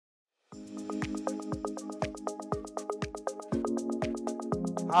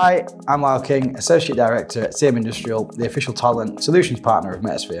Hi, I'm Lyle King, Associate Director at CM Industrial, the official talent solutions partner of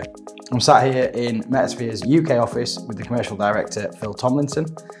Metasphere. I'm sat here in Metasphere's UK office with the Commercial Director, Phil Tomlinson.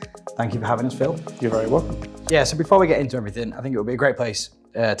 Thank you for having us, Phil. You're very welcome. Yeah, so before we get into everything, I think it would be a great place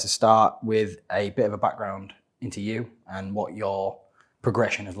to start with a bit of a background into you and what your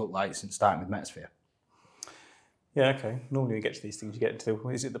progression has looked like since starting with Metasphere. Yeah, okay. Normally we get to these things, you get into,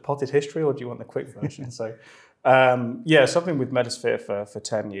 is it the potted history or do you want the quick version? So I've been with Metasphere for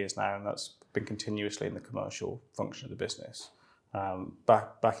 10 years now, and that's been continuously in the commercial function of the business.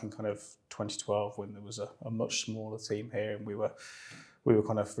 Back in kind of 2012, when there was a much smaller team here, and we were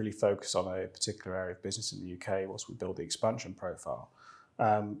kind of really focused on a particular area of business in the UK whilst we build the expansion profile.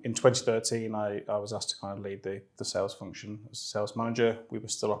 In 2013, I was asked to kind of lead the sales function as a sales manager. We were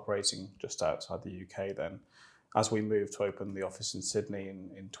still operating just outside the UK then. As we moved to open the office in Sydney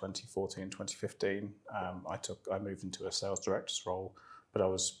in 2014, 2015, I moved into a sales director's role, but I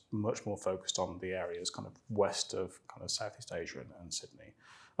was much more focused on the areas kind of west of kind of Southeast Asia and Sydney,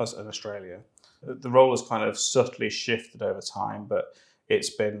 and Australia. The role has kind of subtly shifted over time, but it's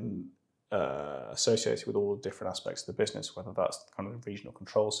been associated with all the different aspects of the business, whether that's kind of regional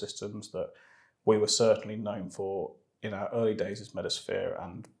control systems that we were certainly known for in our early days as Metasphere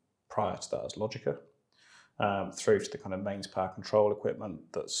and prior to that as Logica. Through to the kind of mains power control equipment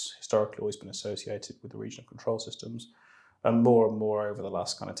that's historically always been associated with the regional control systems, and more over the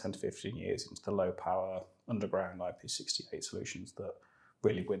last kind of 10 to 15 years into the low power underground IP68 solutions that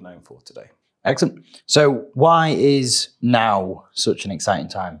really we're known for today. Excellent. So why is now such an exciting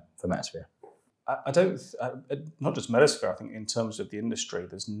time for Metasphere? Not just Metasphere, I think in terms of the industry,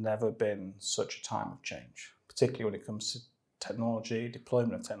 there's never been such a time of change, particularly when it comes to technology,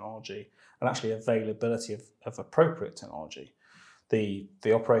 deployment of technology, and actually availability of appropriate technology. The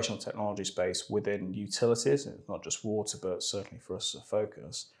operational technology space within utilities, and not just water, but certainly for us as a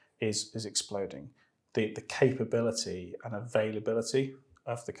focus, is exploding. The capability and availability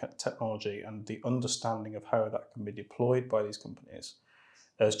of the technology and the understanding of how that can be deployed by these companies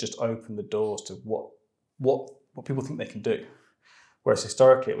has just opened the doors to what people think they can do. Whereas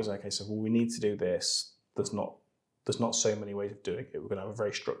historically it was, okay, so we need to do this. There's not so many ways of doing it. We're going to have a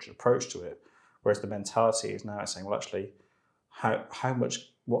very structured approach to it. Whereas the mentality is now saying, well, actually,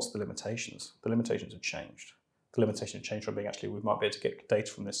 what's the limitations? The limitations have changed. The limitation have changed from being actually, we might be able to get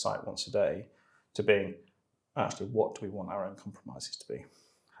data from this site once a day, to being, actually, what do we want our own compromises to be?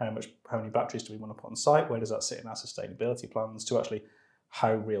 How many batteries do we want to put on site? Where does that sit in our sustainability plans? To actually,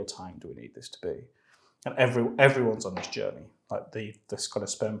 how real time do we need this to be? And everyone's on this journey. Like this kind of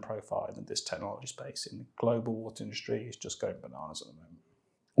spend profile in this technology space in the global water industry is just going bananas at the moment.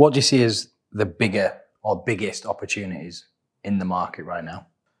 What do you see as the bigger or biggest opportunities in the market right now?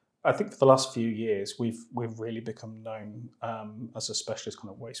 I think for the last few years, we've really become known as a specialist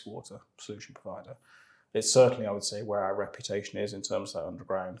kind of wastewater solution provider. It's certainly, I would say, where our reputation is in terms of that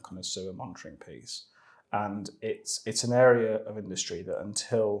underground kind of sewer monitoring piece. And it's an area of industry that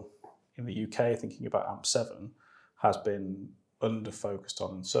until in the UK, thinking about AMP7, has been under-focused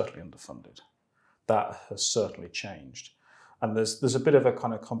on and certainly underfunded. That has certainly changed. And there's a bit of a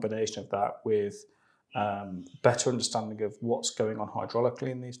kind of combination of that with better understanding of what's going on hydraulically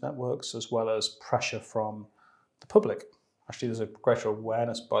in these networks, as well as pressure from the public. Actually, there's a greater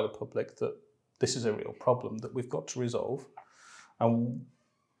awareness by the public that this is a real problem that we've got to resolve. And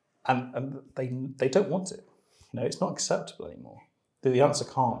they don't want it. It's not acceptable anymore. The answer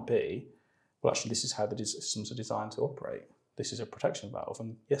can't be, well, actually, this is how the systems are designed to operate. This is a protection valve.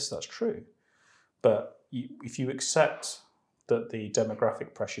 And yes, that's true. But if you accept that the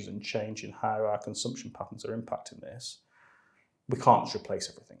demographic pressures and change in how our consumption patterns are impacting this, we can't just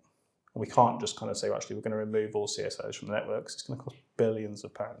replace everything. And we can't just kind of say, well, actually, we're going to remove all CSOs from the networks. It's going to cost billions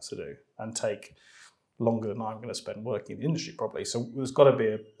of pounds to do and take longer than I'm going to spend working in the industry probably. So there's got to be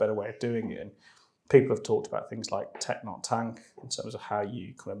a better way of doing it. And people have talked about things like tech, not tank, in terms of how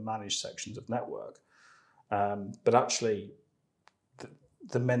you kind of manage sections of network. But actually,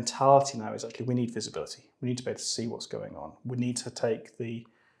 the mentality now is actually we need visibility. We need to be able to see what's going on. We need to take the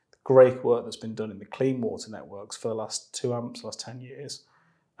great work that's been done in the clean water networks for the last 2 AMPs, last 10 years,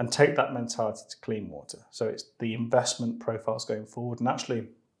 and take that mentality to clean water. So it's the investment profiles going forward, and actually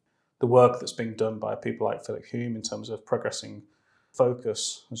the work that's being done by people like Philip Hume in terms of progressing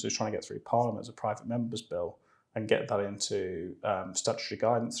focus, as we're trying to get through Parliament as a private members bill and get that into statutory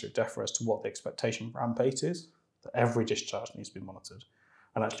guidance through DEFRA as to what the expectation for AMP8 is, that every discharge needs to be monitored.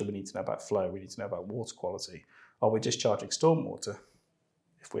 And actually we need to know about flow, we need to know about water quality. Are we discharging stormwater?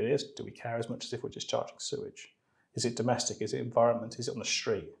 If it is, do we care as much as if we're discharging sewage? Is it domestic? Is it environment? Is it on the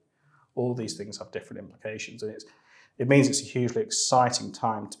street? All these things have different implications. And it means it's a hugely exciting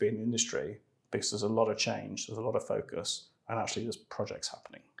time to be in the industry because there's a lot of change, there's a lot of focus, and actually there's projects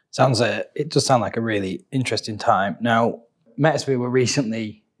happening. It does sound like a really interesting time. Now, Metasphere were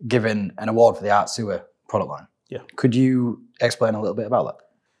recently given an award for the Art Sewer product line. Yeah. Could you explain a little bit about that?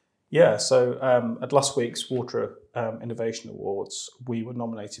 Yeah, so at last week's Water Innovation Awards, we were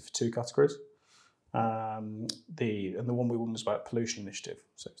nominated for 2 categories. The one we won was about pollution initiative,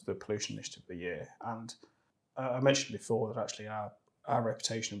 so it's the pollution initiative of the year. And I mentioned before that actually our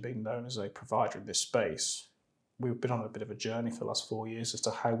reputation of being known as a provider in this space, we've been on a bit of a journey for the last 4 years as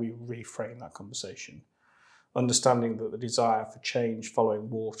to how we reframe that conversation. Understanding that the desire for change following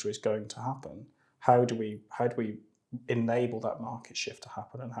water is going to happen, how do we enable that market shift to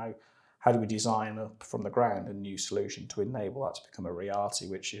happen, and how do we design up from the ground a new solution to enable that to become a reality,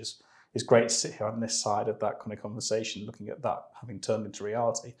 which is great to sit here on this side of that kind of conversation, looking at that having turned into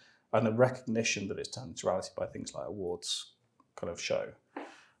reality, and the recognition that it's turned into reality by things like awards kind of show.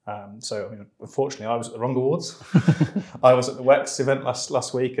 So, I mean, unfortunately, I was at the wrong awards. I was at the WEX event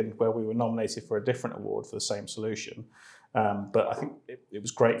last week, and where we were nominated for a different award for the same solution. But I think it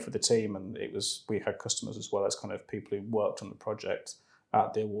was great for the team, and we had customers as well as kind of people who worked on the project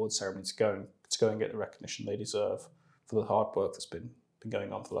at the award ceremony to go and get the recognition they deserve for the hard work that's been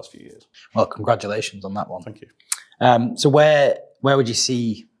going on for the last few years. Well, congratulations on that one. Thank you. So where would you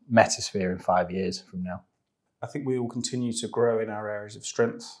see Metasphere in 5 years from now? I think we will continue to grow in our areas of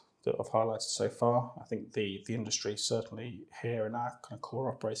strength that I've highlighted so far. I think the industry certainly here in our kind of core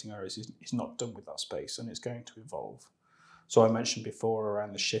operating areas is not done with that space, and it's going to evolve. So I mentioned before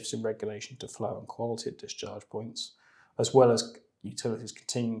around the shifts in regulation to flow and quality at discharge points, as well as utilities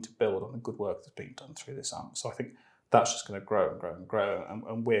continuing to build on the good work that's being done through this AMP. So I think that's just going to grow and grow and grow,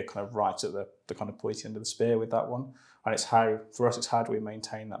 and we're kind of right at the kind of pointy end of the spear with that one. And it's how do we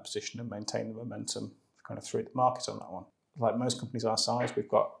maintain that position and maintain the momentum kind of through the market on that one. Like most companies our size, we've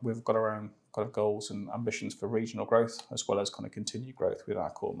got our own kind of goals and ambitions for regional growth, as well as kind of continued growth with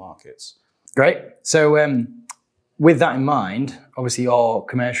our core markets. Great. So with that in mind, obviously your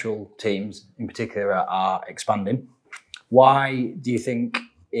commercial teams in particular are expanding. Why do you think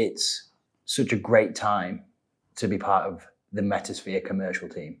it's such a great time to be part of the Metasphere commercial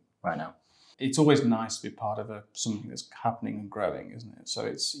team right now? It's always nice to be part of something that's happening and growing, isn't it?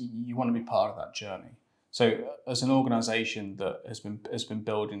 So you want to be part of that journey. So as an organisation that has been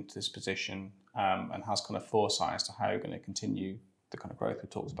building to this position and has kind of foresight as to how you're going to continue the kind of growth we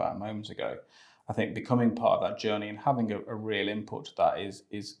talked about a moment ago, I think becoming part of that journey and having a real input to that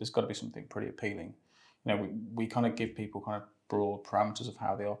is got to be something pretty appealing. You know, we kind of give people kind of broad parameters of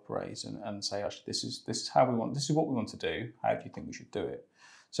how they operate and say, actually, this is what we want to do. How do you think we should do it?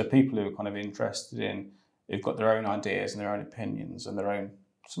 So people who are kind of interested in, who've got their own ideas and their own opinions and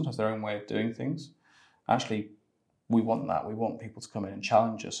sometimes their own way of doing things. Actually, we want that. We want people to come in and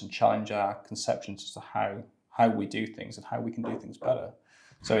challenge us and challenge our conceptions as to how we do things and how we can do things better.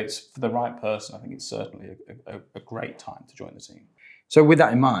 So it's for the right person. I think it's certainly a great time to join the team. So with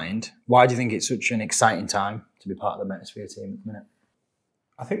that in mind, why do you think it's such an exciting time to be part of the Metasphere team at the minute?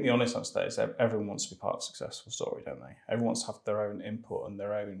 I think the honest answer there is that everyone wants to be part of a successful story, don't they? Everyone wants to have their own input and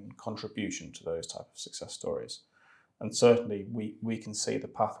their own contribution to those type of success stories. And certainly we can see the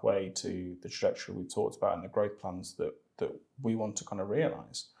pathway to the trajectory we've talked about and the growth plans that we want to kind of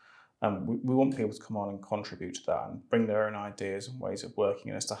realise. And we want people to come on and contribute to that and bring their own ideas and ways of working,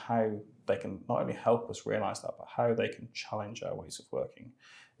 and as to how they can not only help us realise that, but how they can challenge our ways of working.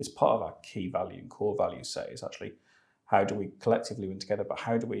 It's part of our key value and core value set is actually how do we collectively win together, but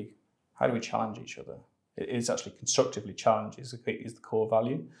how do we challenge each other? It is actually constructively challenge is the core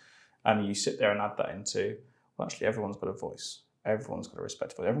value. And you sit there and add that into, well, actually everyone's got a voice, everyone's got a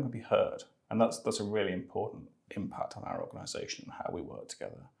respect for it, everyone can be heard. And that's a really important impact on our organisation and how we work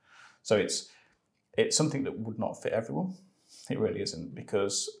together. So it's something that would not fit everyone. It really isn't,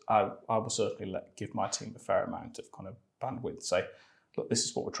 because I will certainly give my team a fair amount of kind of bandwidth to say, look, this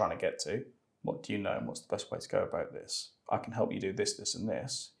is what we're trying to get to. What do you know and what's the best way to go about this? I can help you do this, this and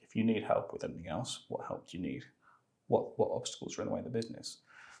this. If you need help with anything else, what help do you need? What obstacles are in the way of the business?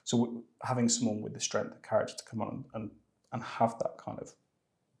 So having someone with the strength of character to come on and have that kind of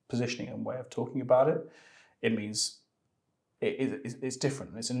positioning and way of talking about it, it means it's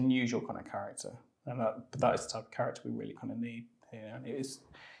different. It's an unusual kind of character. And that is the type of character we really kind of need here. And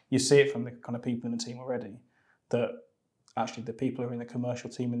you see it from the kind of people in the team already, that actually the people who are in the commercial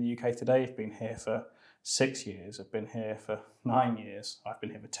team in the UK today have been here for 6 years, have been here for 9 years, I've been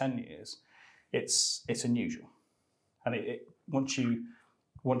here for 10 years. It's unusual. And once you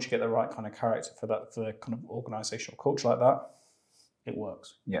get the right kind of character for the kind of organisational culture like that, it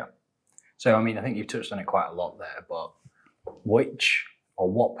works. Yeah. So, I mean, I think you've touched on it quite a lot there, but which or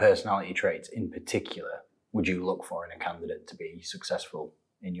what personality traits in particular would you look for in a candidate to be successful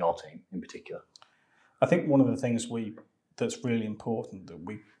in your team in particular? I think one of the things that's really important that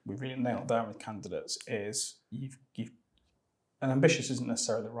we really nailed down with candidates is and ambitious isn't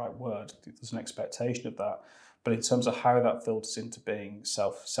necessarily the right word. There's an expectation of that, but in terms of how that filters into being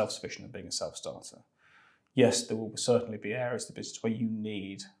self-sufficient and being a self-starter. Yes, there will certainly be areas of the business where you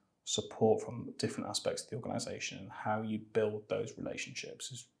need support from different aspects of the organisation, and how you build those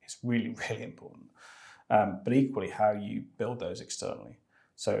relationships is really, really important. But equally, how you build those externally.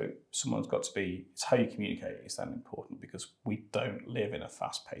 So someone's got to be, it's how you communicate is then important, because we don't live in a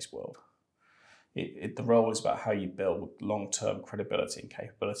fast-paced world. The role is about how you build long-term credibility and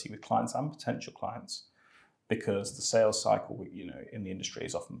capability with clients and potential clients, because the sales cycle, in the industry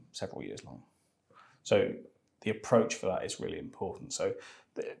is often several years long. So the approach for that is really important. So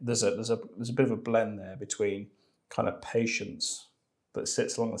there's a bit of a blend there between kind of patience that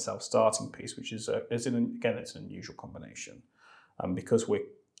sits along the self-starting piece, which is it's an unusual combination, because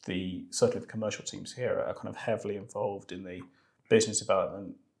certainly the commercial teams here are kind of heavily involved in the business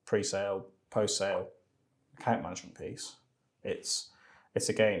development, pre-sale, post-sale, account management piece. It's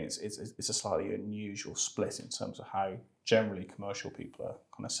a slightly unusual split in terms of how generally commercial people are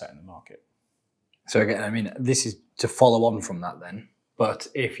kind of set in the market. So again, I mean, this is to follow on from that then, but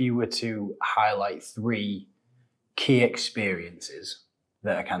if you were to highlight 3 key experiences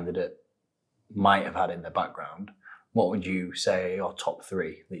that a candidate might have had in their background, what would you say are your top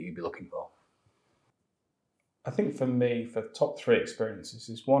 3 that you'd be looking for? I think for me, for top 3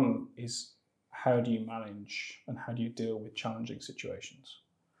 experiences, one is how do you manage and how do you deal with challenging situations?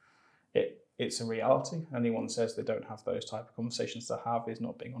 It's a reality. Anyone says they don't have those type of conversations to have is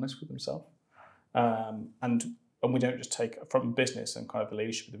not being honest with themselves. And we don't just take, from business and kind of the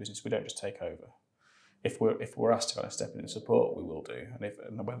leadership of the business, we don't just take over. If we're asked to kind of step in and support, we will do.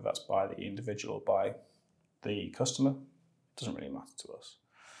 And whether that's by the individual or by the customer, doesn't really matter to us.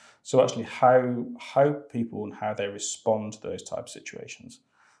 So actually how people and how they respond to those type of situations.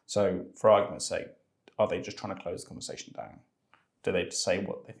 So for argument's sake, are they just trying to close the conversation down? Do they say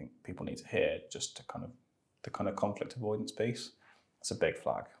what they think people need to hear, just to kind of the kind of conflict avoidance piece? It's a big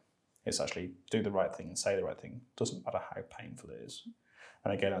flag. It's actually do the right thing and say the right thing. Doesn't matter how painful it is.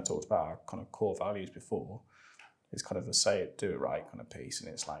 And again, I talked about our kind of core values before. It's kind of the say it, do it right kind of piece. And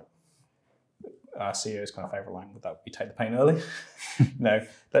it's like our CEO's kind of favourite line, would that be take the pain early? No,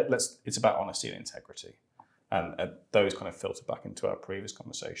 it's about honesty and integrity. And those kind of filter back into our previous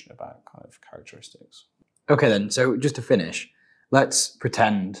conversation about kind of characteristics. Okay then, so just to finish, let's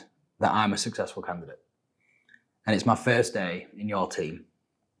pretend that I'm a successful candidate and it's my first day in your team.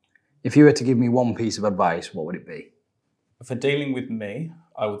 If you were to give me one piece of advice, what would it be? For dealing with me,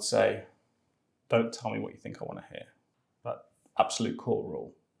 I would say, don't tell me what you think I want to hear. That absolute core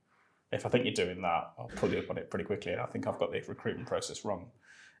rule. If I think you're doing that, I'll pull you up on it pretty quickly, and I think I've got the recruitment process wrong.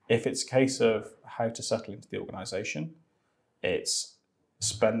 If it's a case of how to settle into the organisation, it's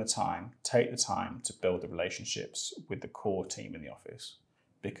spend the time, take the time to build the relationships with the core team in the office,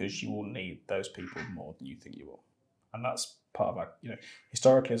 because you will need those people more than you think you will. And that's part of our,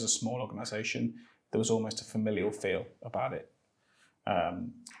 historically as a small organisation, there was almost a familial feel about it.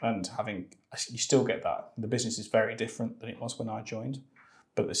 And you still get that. The business is very different than it was when I joined,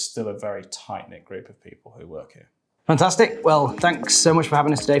 but there's still a very tight-knit group of people who work here. Fantastic. Well, thanks so much for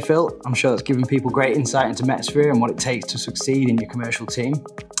having us today, Phil. I'm sure that's given people great insight into Metasphere and what it takes to succeed in your commercial team.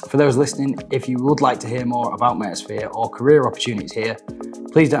 For those listening, if you would like to hear more about Metasphere or career opportunities here,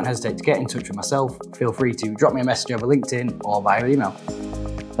 please don't hesitate to get in touch with myself. Feel free to drop me a message over LinkedIn or via email.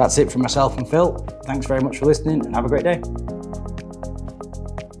 That's it from myself and Phil. Thanks very much for listening and have a great day.